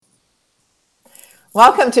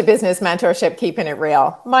Welcome to Business Mentorship, Keeping It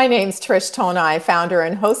Real. My name's Trish Tonai, founder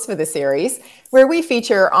and host for the series, where we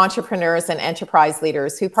feature entrepreneurs and enterprise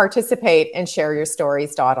leaders who participate in Share Your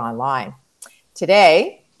Stories online.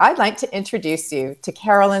 Today, I'd like to introduce you to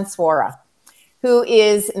Carolyn Swara, who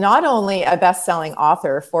is not only a best-selling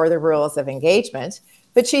author for The Rules of Engagement,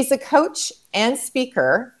 but she's a coach and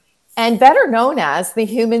speaker, and better known as the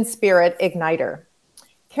Human Spirit Igniter.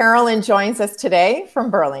 Carolyn joins us today from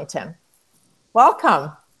Burlington.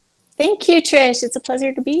 Welcome. Thank you, Trish. It's a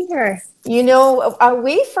pleasure to be here. You know,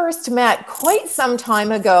 we first met quite some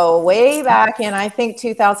time ago, way back in, I think,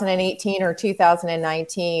 2018 or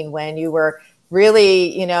 2019, when you were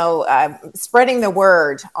really, spreading the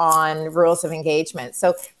word on Rules of Engagement.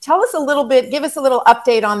 So tell us a little bit, give us a little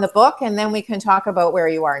update on the book, and then we can talk about where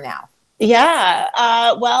you are now.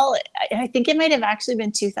 Yeah. Well, I think it might have actually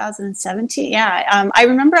been 2017. Yeah. I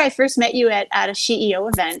remember I first met you at a CEO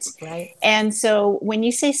event. Right. And so when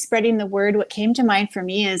you say spreading the word, what came to mind for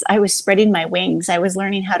me is I was spreading my wings. I was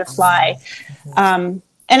learning how to fly. And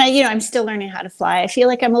I'm still learning how to fly. I feel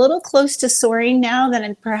like I'm a little close to soaring now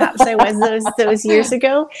than perhaps I was those years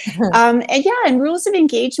ago. And Rules of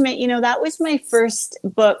Engagement, that was my first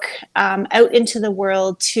book out into the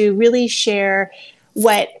world to really share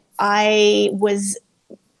what I was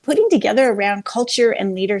putting together around culture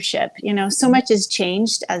and leadership. So much has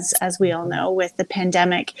changed, as we all know, with the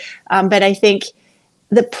pandemic. But I think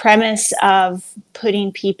the premise of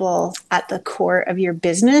putting people at the core of your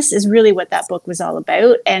business is really what that book was all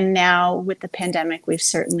about. And now with the pandemic, we've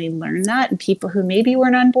certainly learned that. And people who maybe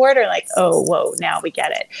weren't on board are like, oh, whoa, now we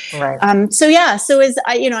get it. Right. I'm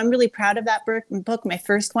really proud of that book, my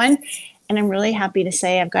first one. And I'm really happy to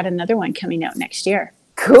say I've got another one coming out next year.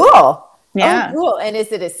 Cool. Yeah. Oh, cool. And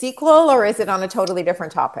is it a sequel or is it on a totally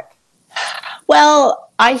different topic?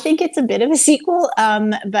 Well, I think it's a bit of a sequel,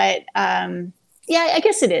 but I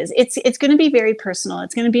guess it is. It's going to be very personal.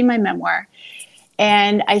 It's going to be my memoir,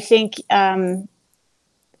 and I think what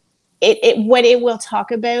it will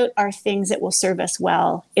talk about are things that will serve us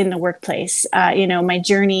well in the workplace. My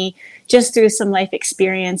journey just through some life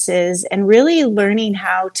experiences and really learning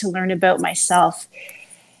how to learn about myself.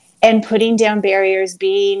 And putting down barriers,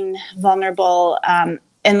 being vulnerable, and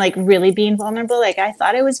really being vulnerable. Like I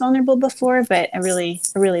thought I was vulnerable before, but I really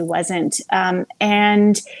wasn't.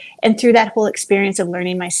 And through that whole experience of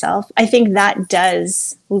learning myself, I think that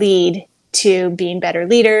does lead to being better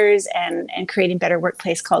leaders and creating better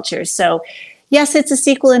workplace cultures. So yes, it's a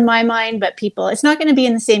sequel in my mind, but it's not going to be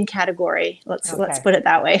in the same category. Let's put it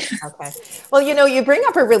that way. Okay. Well, you bring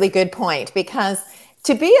up a really good point, because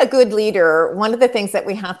to be a good leader, one of the things that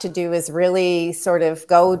we have to do is really sort of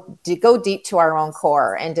go deep to our own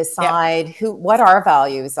core and decide what our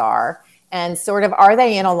values are, and sort of, are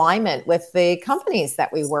they in alignment with the companies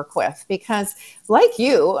that we work with? Because like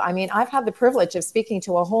you, I've had the privilege of speaking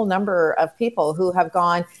to a whole number of people who have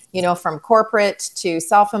gone, from corporate to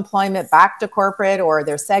self-employment, back to corporate, or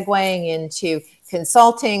they're segueing into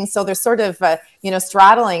consulting. So they're sort of,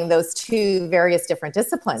 straddling those two various different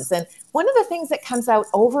disciplines. And one of the things that comes out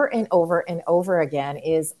over and over and over again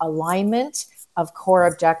is alignment of core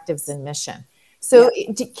objectives and mission. So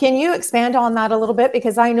can you expand on that a little bit?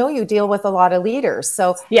 Because I know you deal with a lot of leaders.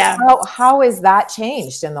 So how has that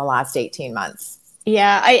changed in the last 18 months?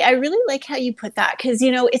 Yeah, I really like how you put that, because,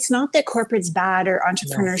 it's not that corporate's bad or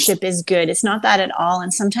entrepreneurship is good. It's not that at all.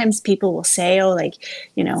 And sometimes people will say,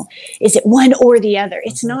 is it one or the other?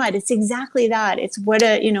 It's not. It's exactly that. It's what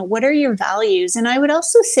are your values? And I would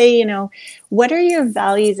also say, what are your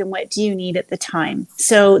values and what do you need at the time?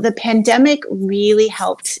 So the pandemic really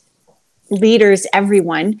helped leaders,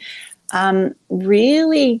 everyone,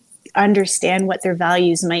 really understand what their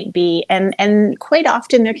values might be. And quite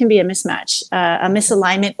often there can be a mismatch, a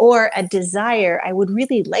misalignment, or a desire. I would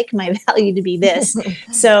really like my value to be this.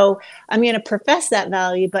 So I'm going to profess that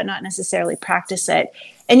value, but not necessarily practice it.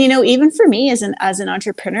 And, even for me as an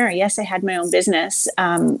entrepreneur, yes, I had my own business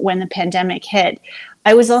when the pandemic hit.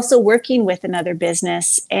 I was also working with another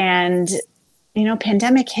business, and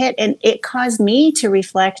pandemic hit, and it caused me to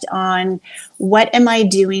reflect on what am I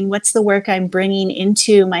doing? What's the work I'm bringing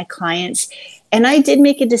into my clients? And I did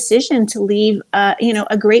make a decision to leave,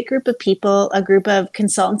 a great group of people, a group of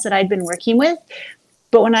consultants that I'd been working with.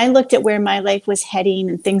 But when I looked at where my life was heading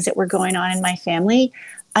and things that were going on in my family,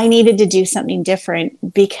 I needed to do something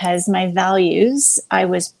different, because my values, I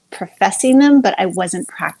was professing them, but I wasn't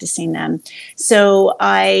practicing them. So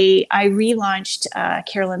I relaunched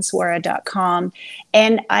CarolynSwara.com,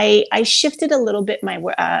 and I shifted a little bit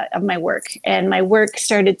of my work, and my work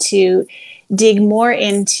started to dig more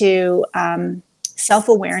into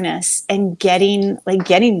self-awareness and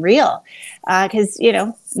getting real. because,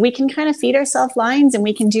 we can kind of feed ourselves lines and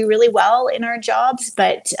we can do really well in our jobs,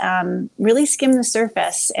 but really skim the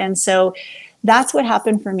surface. And so that's what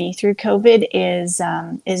happened for me through COVID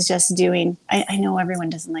is just doing, I know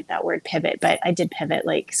everyone doesn't like that word pivot, but I did pivot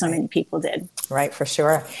like so many people did. Right, for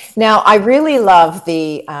sure. Now, I really love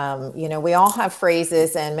the, we all have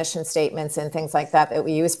phrases and mission statements and things like that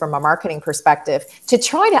we use from a marketing perspective to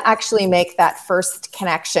try to actually make that first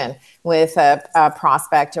connection with a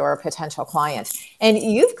prospect or a potential client. And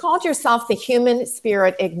you've called yourself the Human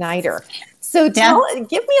Spirit Igniter. So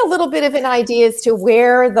give me a little bit of an idea as to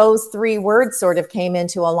where those three words sort of came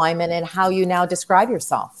into alignment and how you now describe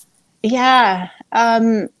yourself. Yeah.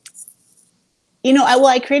 I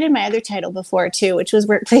created my other title before too, which was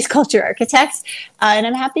Workplace Culture Architect. And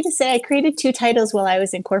I'm happy to say I created 2 titles while I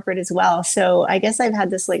was in corporate as well. So I guess I've had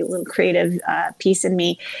this like little creative piece in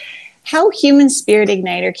me. How Human Spirit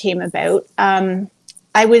Igniter came about.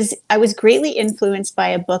 I was greatly influenced by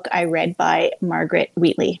a book I read by Margaret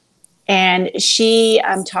Wheatley. And she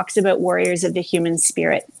talks about warriors of the human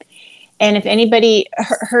spirit. And if anybody,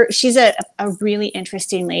 she's a really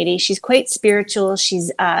interesting lady. She's quite spiritual.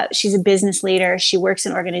 She's a business leader. She works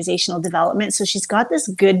in organizational development. So she's got this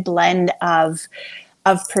good blend of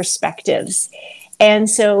perspectives. And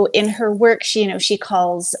so in her work, she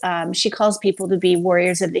calls people to be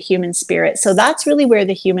warriors of the human spirit. So that's really where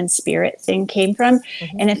the human spirit thing came from.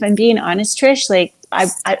 Mm-hmm. And if I'm being honest, Trish, like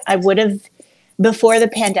I would have, before the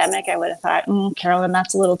pandemic, I would have thought, Carolyn,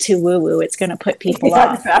 that's a little too woo-woo. It's going to put people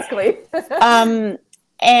off. Exactly.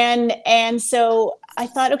 And so I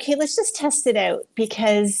thought, okay, let's just test it out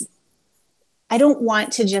because I don't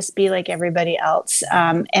want to just be like everybody else.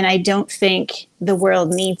 And I don't think the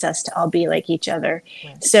world needs us to all be like each other.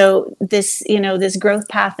 Right. So this growth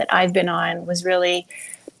path that I've been on was really,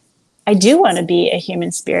 I do want to be a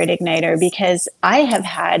human spirit igniter because I have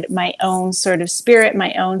had my own sort of spirit,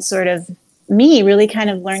 my own sort of me really kind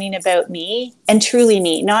of learning about me and truly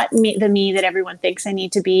me, not me, the me that everyone thinks I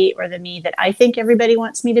need to be or the me that I think everybody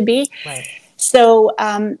wants me to be. Right. So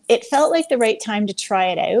it felt like the right time to try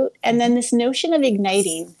it out. And then this notion of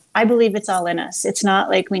igniting, I believe it's all in us. It's not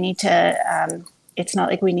like we need to,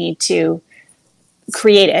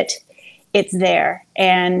 create it. It's there.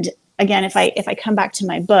 And again, if I come back to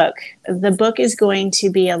my book, the book is going to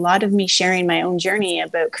be a lot of me sharing my own journey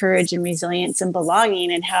about courage and resilience and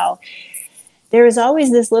belonging and how there was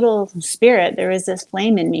always this little spirit. There was this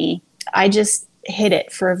flame in me. I just hid it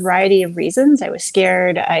for a variety of reasons. I was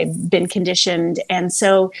scared. I've been conditioned. And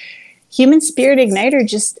so Human Spirit Igniter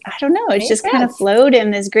just, I don't know, it just kind of flowed.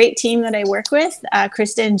 And this great team that I work with,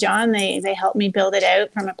 Krista and John, they helped me build it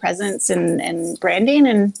out from a presence and branding.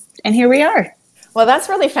 And here we are. Well, that's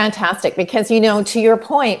really fantastic because, to your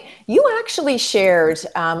point, you actually shared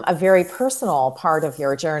a very personal part of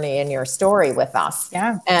your journey and your story with us.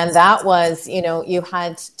 Yeah. And that was, you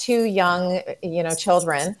had 2 young,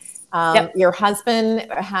 children. Yep. Your husband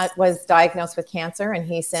was diagnosed with cancer and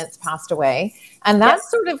he's since passed away. And that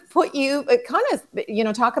sort of put you,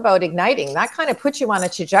 talk about igniting, that kind of put you on a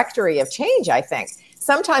trajectory of change, I think.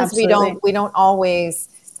 Sometimes Absolutely. we don't always...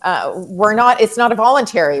 it's not a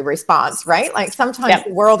voluntary response, right? Like sometimes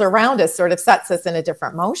the world around us sort of sets us in a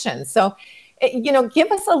different motion. So,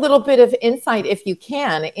 give us a little bit of insight if you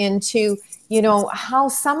can into, how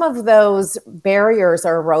some of those barriers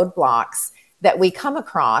or roadblocks that we come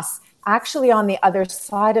across actually on the other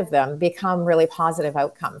side of them become really positive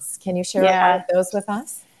outcomes. Can you share one of those with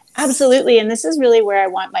us? Absolutely. And this is really where I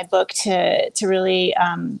want my book to really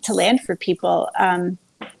to land for people.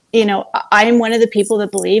 I'm one of the people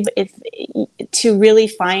that believe to really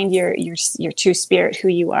find your true spirit, who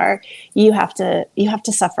you are, you have to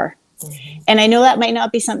suffer. Mm-hmm. And I know that might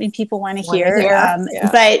not be something people want to hear,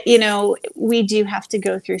 but we do have to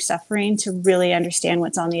go through suffering to really understand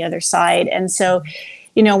what's on the other side. And so,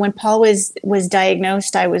 when Paul was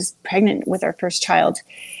diagnosed, I was pregnant with our first child.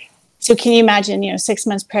 So can you imagine, 6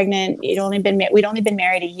 months pregnant, we'd only been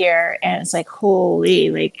married a year, and it's like, holy,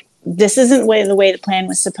 like, this isn't the way the plan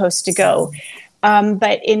was supposed to go.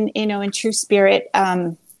 But in true spirit,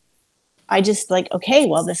 I just like, okay,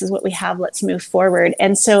 well, this is what we have. Let's move forward.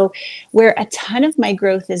 And so where a ton of my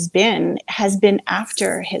growth has been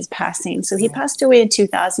after his passing. So he passed away in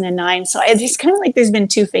 2009. So there's been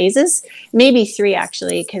 2 phases, maybe 3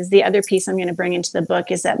 actually, because the other piece I'm going to bring into the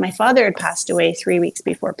book is that my father had passed away 3 weeks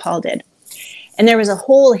before Paul did. And there was a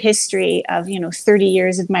whole history of, 30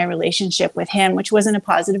 years of my relationship with him, which wasn't a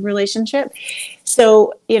positive relationship.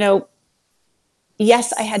 So,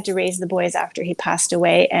 yes, I had to raise the boys after he passed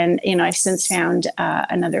away. And, I've since found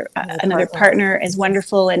another partner as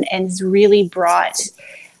wonderful and has really brought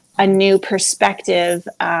a new perspective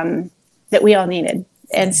that we all needed.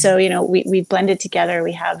 And so, we blended together.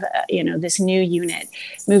 We have, this new unit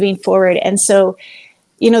moving forward. And so,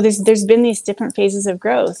 there's been these different phases of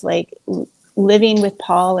growth, like living with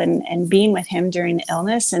Paul and being with him during the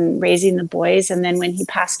illness and raising the boys. And then when he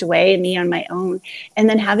passed away, and me on my own, and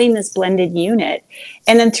then having this blended unit.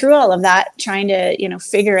 And then through all of that, trying to,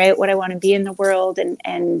 figure out what I want to be in the world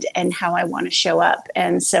and how I want to show up.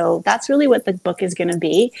 And so that's really what the book is going to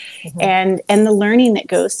be. And the learning that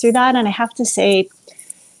goes through that. And I have to say,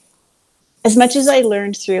 as much as I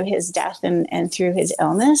learned through his death and through his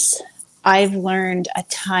illness, I've learned a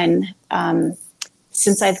ton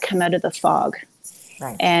since I've come out of the fog.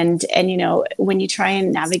 Right. And when you try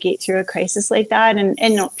and navigate through a crisis like that,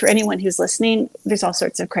 and for anyone who's listening, there's all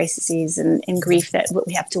sorts of crises and grief that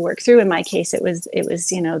we have to work through. In my case, it was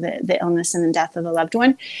the illness and the death of a loved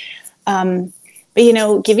one.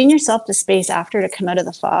 But giving yourself the space after to come out of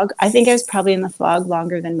the fog, I think I was probably in the fog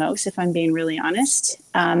longer than most, if I'm being really honest.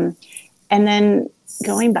 And then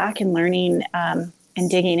going back and learning and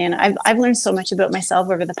digging in, I've learned so much about myself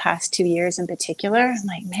over the past 2 years in particular. I'm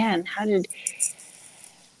like, man, how did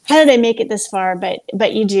I make it this far?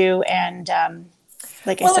 But you do. And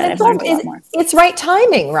like I said, I've learned a lot more. It's right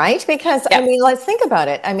timing, right? Because Yeah. let's think about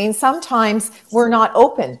it. Sometimes we're not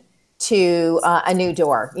open to a new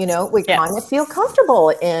door. We kind of feel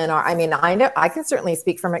comfortable in our, I know I can certainly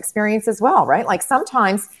speak from experience as well, right? Like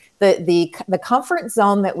sometimes the comfort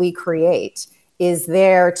zone that we create is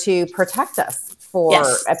there to protect us for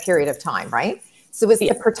a period of time, right? So it's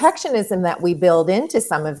the protectionism that we build into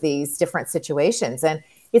some of these different situations. And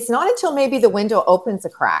it's not until maybe the window opens a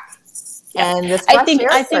crack and the I think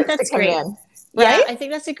that's great. in, Yeah, right? I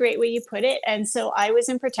think that's a great way you put it. And so I was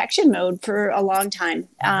in protection mode for a long time.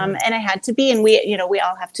 And I had to be, and we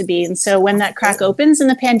all have to be. And so when that crack opens in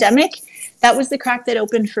the pandemic, that was the crack that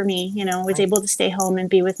opened for me. I was able to stay home and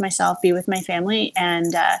be with myself, be with my family.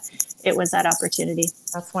 And it was that opportunity.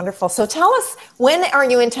 That's wonderful. So tell us, when are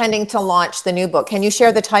you intending to launch the new book? Can you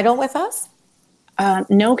share the title with us?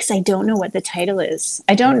 No, because I don't know what the title is.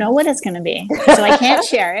 I don't know what it's going to be, so I can't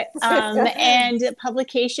share it. And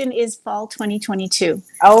publication is fall 2022.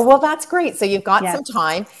 Oh, well, that's great. So you've got some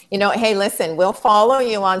time. Hey, listen, we'll follow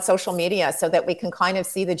you on social media so that we can kind of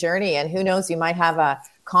see the journey. And who knows, you might have a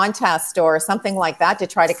contest or something like that to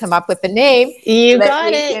try to come up with the name. You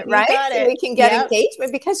got it. Right? You got it. So we can get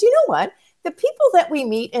engagement, because you know what? The people that we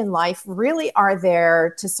meet in life really are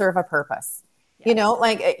there to serve a purpose.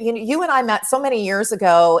 You and I met so many years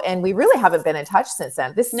ago, and we really haven't been in touch since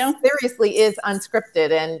then. This seriously is unscripted.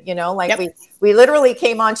 And, we literally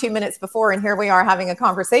came on 2 minutes before, and here we are having a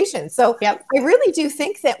conversation. So I really do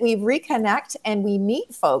think that we reconnect and we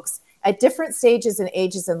meet folks at different stages and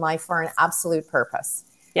ages in life for an absolute purpose.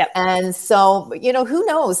 Yep. And so, who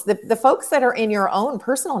knows, the folks that are in your own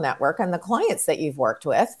personal network and the clients that you've worked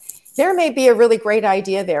with, there may be a really great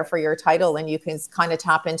idea there for your title, and you can kind of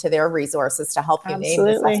tap into their resources to help you name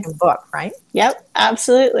the second book, right? Yep,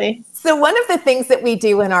 absolutely. So one of the things that we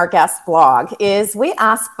do in our guest blog is we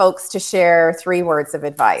ask folks to share 3 words of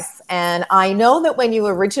advice. And I know that when you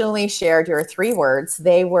originally shared your 3 words,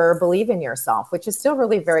 they were believe in yourself, which is still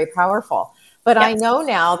really very powerful. But I know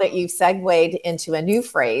now that you've segued into a new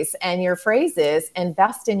phrase, and your phrase is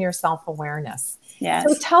invest in your self-awareness. Yes.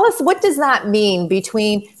 So tell us, what does that mean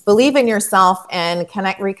between believe in yourself and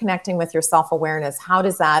reconnecting with your self-awareness?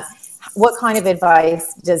 What kind of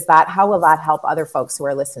advice how will that help other folks who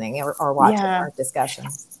are listening or watching our discussion?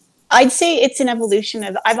 I'd say it's an evolution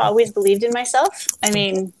of, I've always believed in myself.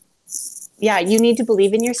 You need to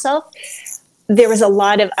believe in yourself. There was a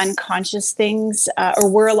lot of unconscious things,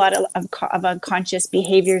 were a lot of unconscious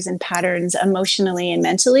behaviors and patterns emotionally and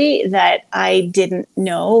mentally that I didn't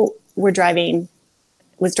know was driving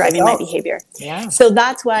my behavior. Yeah. So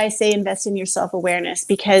that's why I say invest in your self-awareness,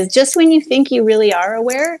 because just when you think you really are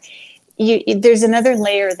aware, there's another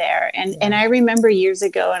layer there. And I remember years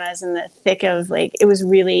ago when I was in the thick of it was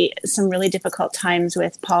really some really difficult times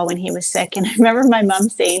with Paul when he was sick. And I remember my mom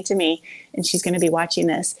saying to me, and she's going to be watching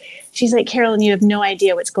this, she's like, Carolyn, you have no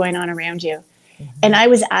idea what's going on around you. Mm-hmm. And I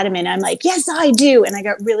was adamant. I'm like, yes, I do. And I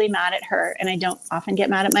got really mad at her. And I don't often get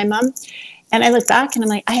mad at my mom. And I look back and I'm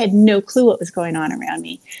like, I had no clue what was going on around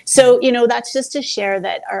me. So, that's just to share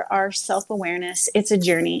that our self-awareness, it's a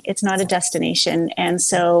journey. It's not a destination. And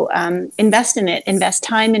so invest in it, invest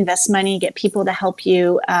time, invest money, get people to help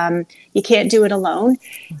you. You can't do it alone.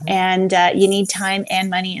 Mm-hmm. And you need time and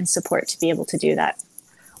money and support to be able to do that.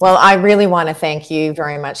 Well, I really want to thank you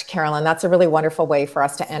very much, Carolyn. That's a really wonderful way for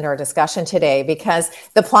us to end our discussion today, because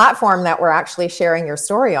the platform that we're actually sharing your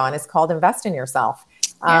story on is called Invest in Yourself.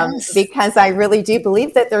 Yes. because I really do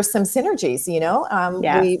believe that there's some synergies.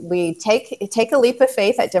 Yeah. We take a leap of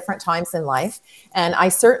faith at different times in life, and I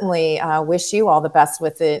certainly wish you all the best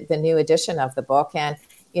with the new edition of the book, and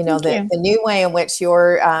Thank you. the new way in which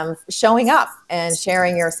you're showing up and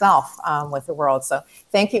sharing yourself with the world. So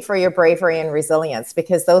thank you for your bravery and resilience,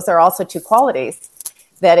 because those are also two qualities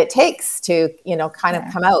that it takes to kind of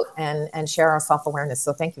come out and share our self-awareness.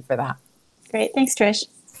 So thank you for that. Great. Thanks, Trish.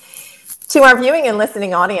 To our viewing and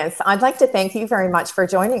listening audience, I'd like to thank you very much for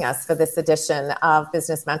joining us for this edition of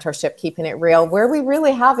Business Mentorship Keeping It Real, where we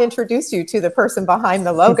really have introduced you to the person behind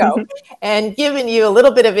the logo and given you a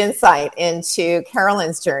little bit of insight into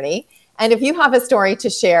Carolyn's journey. And if you have a story to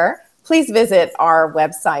share, please visit our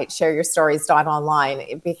website,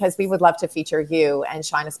 shareyourstories.online, because we would love to feature you and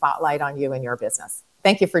shine a spotlight on you and your business.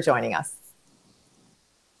 Thank you for joining us.